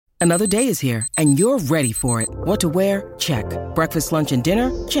Another day is here, and you're ready for it. What to wear? Check. Breakfast, lunch, and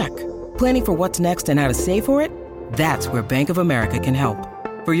dinner? Check. Planning for what's next and how to save for it? That's where Bank of America can help.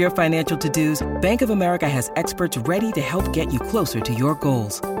 For your financial to-dos, Bank of America has experts ready to help get you closer to your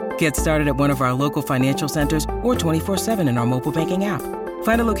goals. Get started at one of our local financial centers or 24/7 in our mobile banking app.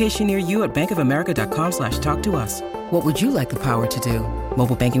 Find a location near you at bankofamerica.com/talktous. What would you like the power to do?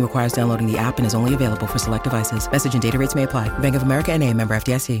 Mobile banking requires downloading the app and is only available for select devices. Message and data rates may apply. Bank of America N.A., member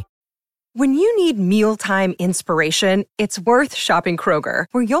FDIC. When you need mealtime inspiration, it's worth shopping Kroger,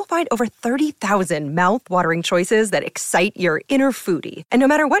 where you'll find over 30,000 mouth-watering choices that excite your inner foodie. And no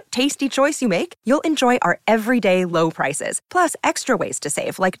matter what tasty choice you make, you'll enjoy our everyday low prices, plus extra ways to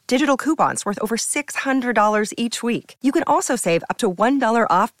save, like digital coupons worth over $600 each week. You can also save up to $1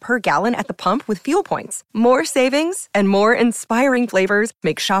 off per gallon at the pump with fuel points. More savings and more inspiring flavors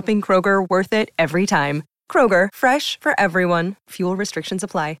make shopping Kroger worth it every time. Kroger, fresh for everyone. Fuel restrictions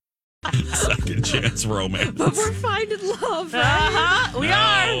apply. Second chance romance. But we're finding love, right? We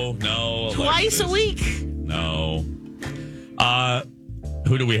are. No. Twice a week. No.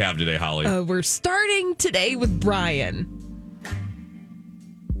 Who do we have today, Holly? We're starting today with Bryan.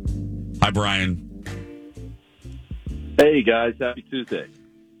 Hi, Bryan. Hey, guys. Happy Tuesday.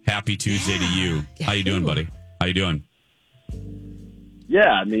 Happy Tuesday to you. How you doing, buddy? How you doing?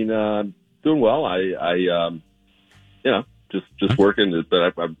 Yeah, I mean, doing well. I just working.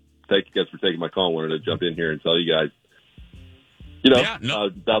 But I thank you guys for taking my call. I wanted to jump in here and tell you guys,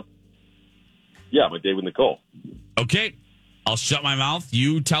 about my date with Nicole. Okay. I'll shut my mouth.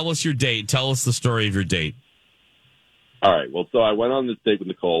 You tell us your date. Tell us the story of your date. All right. Well, so I went on this date with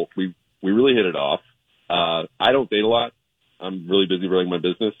Nicole. We really hit it off. I don't date a lot. I'm really busy running my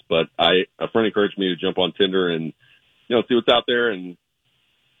business, but a friend encouraged me to jump on Tinder and, see what's out there. And,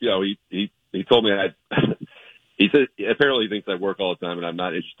 he told me he said, apparently he thinks I work all the time and I'm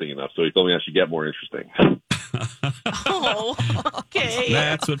not interesting enough. So he told me I should get more interesting. Oh, okay.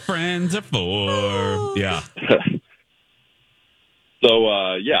 That's what friends are for. Yeah. So,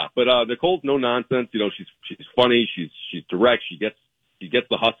 but Nicole's no nonsense. She's funny. She's direct. She gets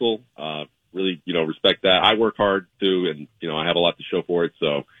the hustle. Really, respect that. I work hard too. And, I have a lot to show for it.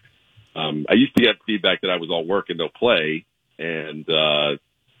 So, I used to get feedback that I was all work and no play. And,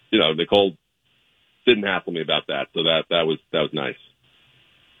 Nicole didn't hassle me about that. So that was nice.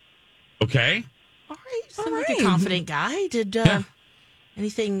 Okay. All right. Sounds like a confident guy. Did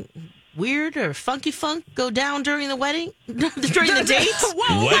anything weird or funky funk go down during the wedding? During the date?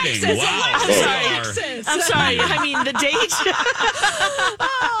 Whoa, Wedding. Alexis, Wow. Alexis. I'm sorry. I mean, the date.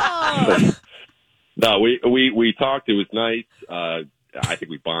 No, we talked. It was nice. I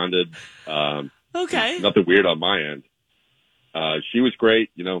think we bonded. Okay. Nothing weird on my end. She was great,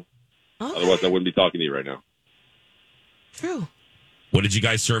 Okay. Otherwise I wouldn't be talking to you right now. True. What did you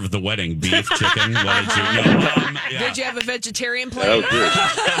guys serve at the wedding? Beef, chicken? What did you? Did you have a vegetarian plate? That was good.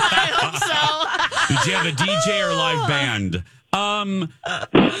 I hope so. Did you have a DJ or live band?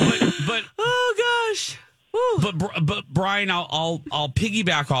 But Oh gosh. Woo. But Bryan, I'll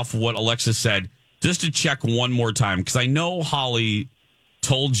piggyback off of what Alexis said just to check one more time, because I know Holly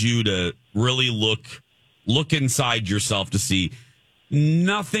told you to really look inside yourself to see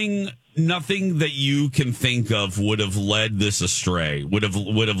nothing that you can think of would have led this astray. Would have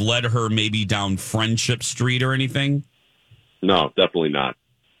led her maybe down Friendship Street or anything. No, definitely not.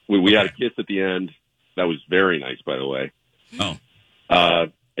 We had a kiss at the end. That was very nice, by the way. Oh.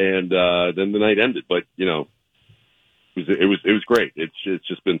 And then the night ended, but it was great. It's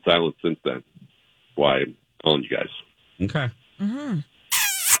just been silent since then. That's why I'm calling you guys. Okay.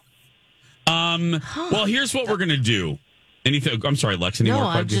 Well, here's what we're gonna do. Anything? I'm sorry, Lex. Any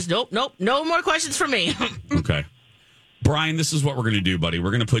more questions? Nope. No more questions for me. Okay. Bryan, this is what we're going to do, buddy.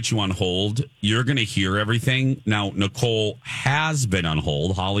 We're going to put you on hold. You're going to hear everything. Now, Nicole has been on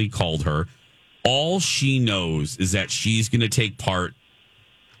hold. Holly called her. All she knows is that she's going to take part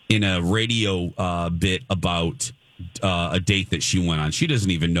in a radio bit about a date that she went on. She doesn't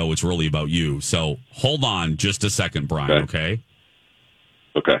even know it's really about you. So hold on just a second, Bryan, okay?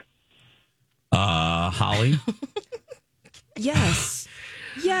 Okay. Holly? Yes.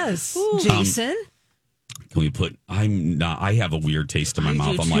 Jason? Can we put? I have a weird taste in my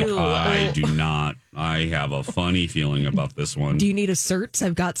mouth. I'm too. I do not. I have a funny feeling about this one. Do you need a certs?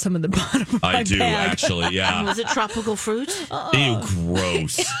 I've got some in the bottom of my I do, bag. actually, yeah. Was it tropical fruit? Ew,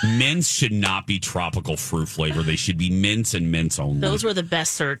 gross. Mints should not be tropical fruit flavor. They should be mints and mints only. Those were the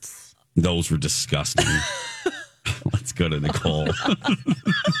best certs. Those were disgusting. Let's go to Nicole.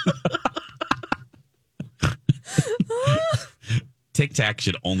 Tic Tac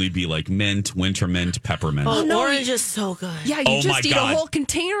should only be like mint, winter mint, peppermint. Oh, no, orange is so good. Yeah, you Oh, just my eat God. a whole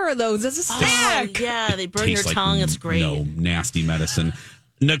container of those as a snack. Oh, yeah, they burn your Tastes like tongue. It's great. No, nasty medicine.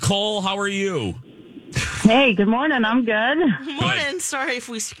 Nicole, how are you? Hey, good morning. I'm good. Morning. Sorry if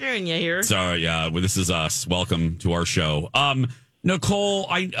we're scaring you here. Sorry, well, this is us. Welcome to our show. Nicole,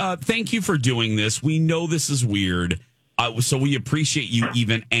 I thank you for doing this. We know this is weird, so we appreciate you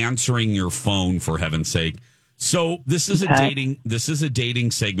even answering your phone, for heaven's sake. So this is a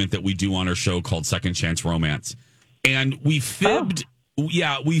dating segment that we do on our show called Second Chance Romance, and we fibbed.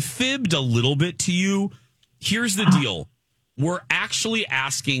 We fibbed a little bit to you. Here's the deal: we're actually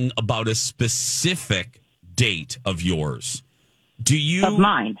asking about a specific date of yours. Do you Of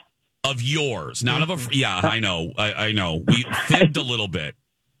mine. Of yours, not of a. Yeah, I know. I know. We fibbed a little bit.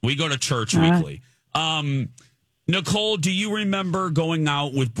 We go to church weekly. Nicole, do you remember going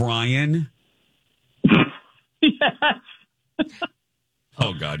out with Bryan? Yes.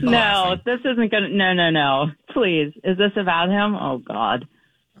 Oh God! You're No, laughing. this isn't going to. No. Please. Is this about him? Oh, God.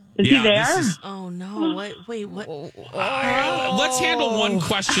 Is he there? Oh, no. Wait, what? Let's handle one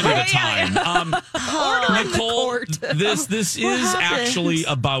question at a time. Nicole, this is happened? actually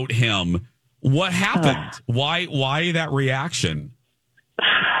about him. What happened? Why that reaction?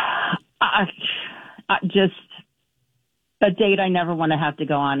 Just a date I never want to have to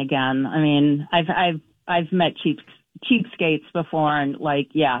go on again. I mean, I've met cheapskates before, and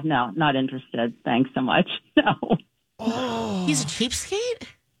no, not interested. Thanks so much. No. Oh. He's a cheapskate?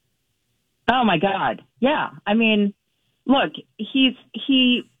 Oh my God. Yeah. I mean, look,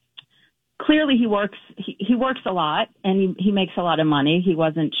 he clearly works a lot, and he makes a lot of money. He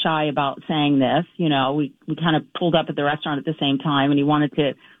wasn't shy about saying this. You know, we kind of pulled up at the restaurant at the same time, and he wanted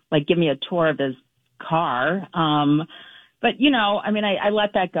to give me a tour of his car. But I mean, I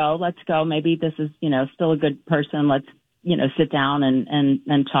let that go. Let's go. Maybe this is, still a good person. Let's, sit down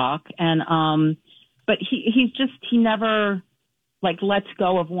and talk. And, but he never lets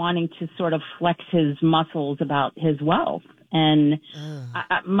go of wanting to sort of flex his muscles about his wealth. And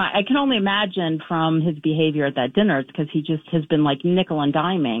I can only imagine from his behavior at that dinner, it's because he just has been nickel and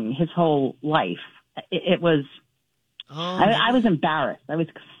diming his whole life. It was, I was embarrassed. I was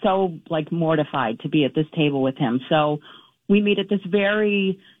so mortified to be at this table with him. So we meet at this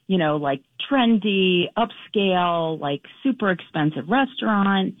very, trendy, upscale, super expensive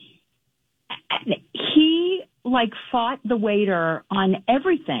restaurant. And he fought the waiter on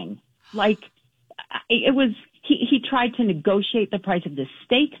everything. It was, he tried to negotiate the price of the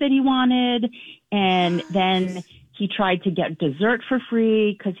steak that he wanted. And then he tried to get dessert for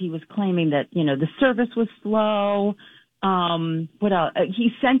free because he was claiming that, the service was slow. What else?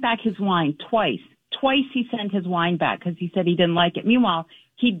 He sent back his wine twice. Twice he sent his wine back because he said he didn't like it. Meanwhile,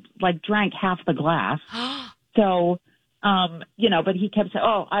 he drank half the glass. So, but he kept saying,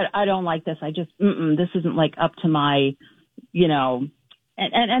 "Oh, I don't like this. I just, this isn't up to my, and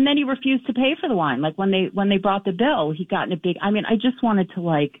then he refused to pay for the wine. When they brought the bill, he got in a big. I mean, I just wanted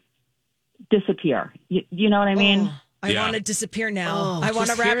to disappear. You know what I mean? Oh, I want to disappear now. Oh, I want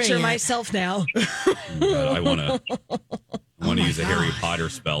to just rapture hearing it. myself now. I want to use a Harry Potter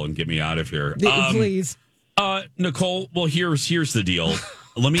spell and get me out of here. Please. Nicole, well, here's the deal.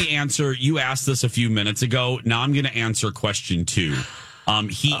 Let me answer. You asked this a few minutes ago. Now I'm going to answer question 2.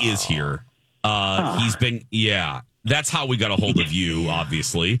 He is here. He's been, that's how we got a hold of you,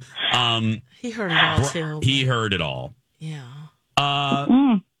 obviously. He heard it all, too. He heard it all. Yeah.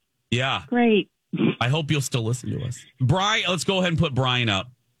 Yeah. Great. I hope you'll still listen to us. Bryan, let's go ahead and put Bryan up.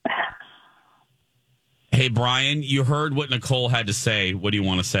 Hey, Bryan, you heard what Nicole had to say. What do you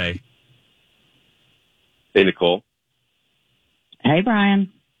want to say? Hey, Nicole. Hey,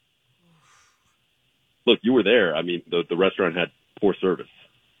 Bryan. Look, you were there. I mean, the restaurant had poor service.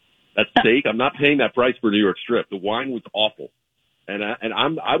 That steak, I'm not paying that price for New York strip. The wine was awful. And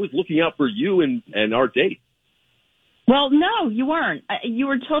I was looking out for you and our date. Well, no, you weren't. You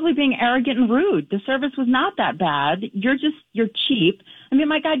were totally being arrogant and rude. The service was not that bad. You're cheap. I mean,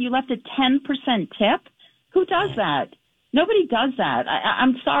 my God, you left a 10% tip. Who does that? Nobody does that.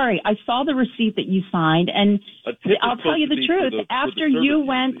 I'm sorry. I saw the receipt that you signed, and I'll tell you the truth. After you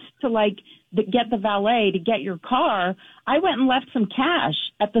went to get the valet to get your car, I went and left some cash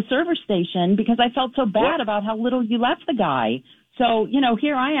at the service station because I felt so bad about how little you left the guy. So,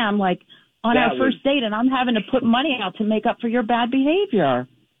 here I am on our first date, and I'm having to put money out to make up for your bad behavior.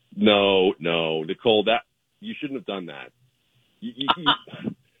 No, Nicole, you shouldn't have done that.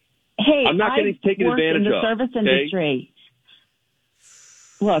 Hey, I'm not getting taken advantage in the of, service okay? industry.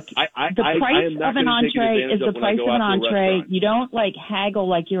 Look, the price of an entree is the price of an entree. You don't haggle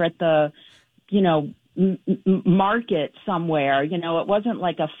like you're at the, market somewhere. You know, it wasn't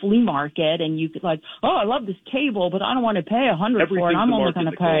like a flea market, and you could like, oh, I love this table, but I don't want to pay $100 for it. I'm only going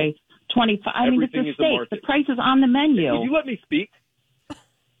to pay $25. I mean, it's a steak. The price is on the menu. Will you let me speak?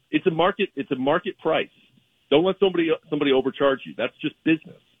 It's a market. It's a market price. Don't let somebody overcharge you. That's just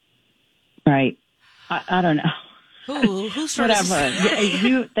business. Right. I don't know. Who started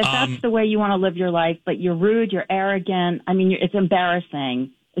Whatever. That's the way you want to live your life, but you're rude, you're arrogant. I mean, it's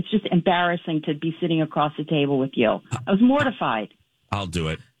embarrassing. It's just embarrassing to be sitting across the table with you. I was mortified. I'll do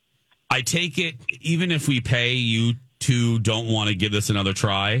it. I take it, even if we pay, you two don't want to give this another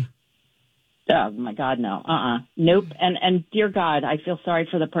try? Oh, my God, no. Nope. And dear God, I feel sorry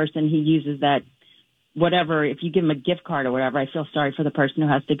for the person who uses that, whatever. If you give him a gift card or whatever, I feel sorry for the person who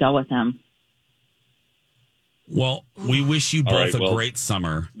has to go with him. Well, we wish you both a great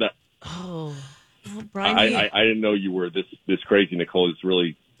summer. Bryan, I didn't know you were this crazy, Nicole. It's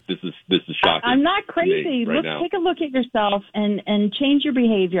really this is shocking. I'm not crazy. Take a look at yourself and change your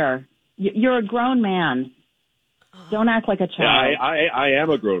behavior. You're a grown man. Don't act like a child. Yeah, I am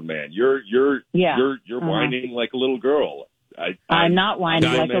a grown man. You're whining like a little girl. I'm not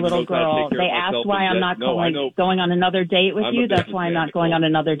whining like a little girl. They asked why I'm not going on another date with you. That's why I'm not going on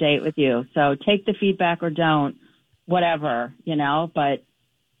another date with you. So take the feedback or don't, whatever, you know. But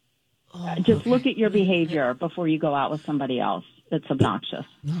just look at your behavior before you go out with somebody else. It's obnoxious.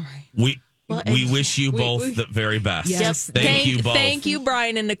 All right. We wish you both the very best. Yes. Thank you both. Thank you,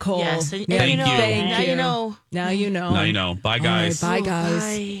 Bryan and Nicole. Yes. And Thank you. Now you know. Now you know. Now you know. Bye, guys. Right, bye, guys.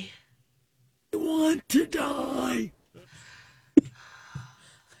 Bye. I want to die.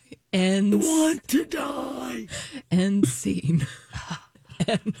 And I want to die. End scene.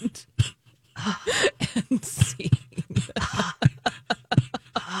 And scene.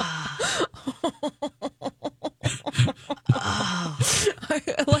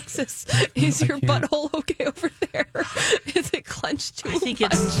 Alexis, is your butthole okay over there? Is it clenched too I think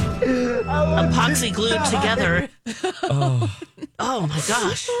much? it's epoxy glued together. Oh my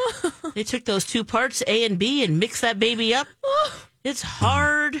gosh. They took those two parts, A and B, and mixed that baby up. It's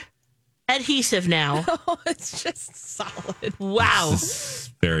hard adhesive now. Oh, it's just solid. Wow. This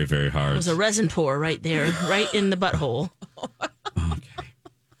is very, very hard. It was a resin pour right there, right in the butthole. Okay.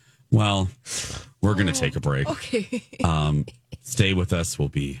 Well, we're going to take a break. Okay. Stay with us. We'll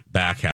be back.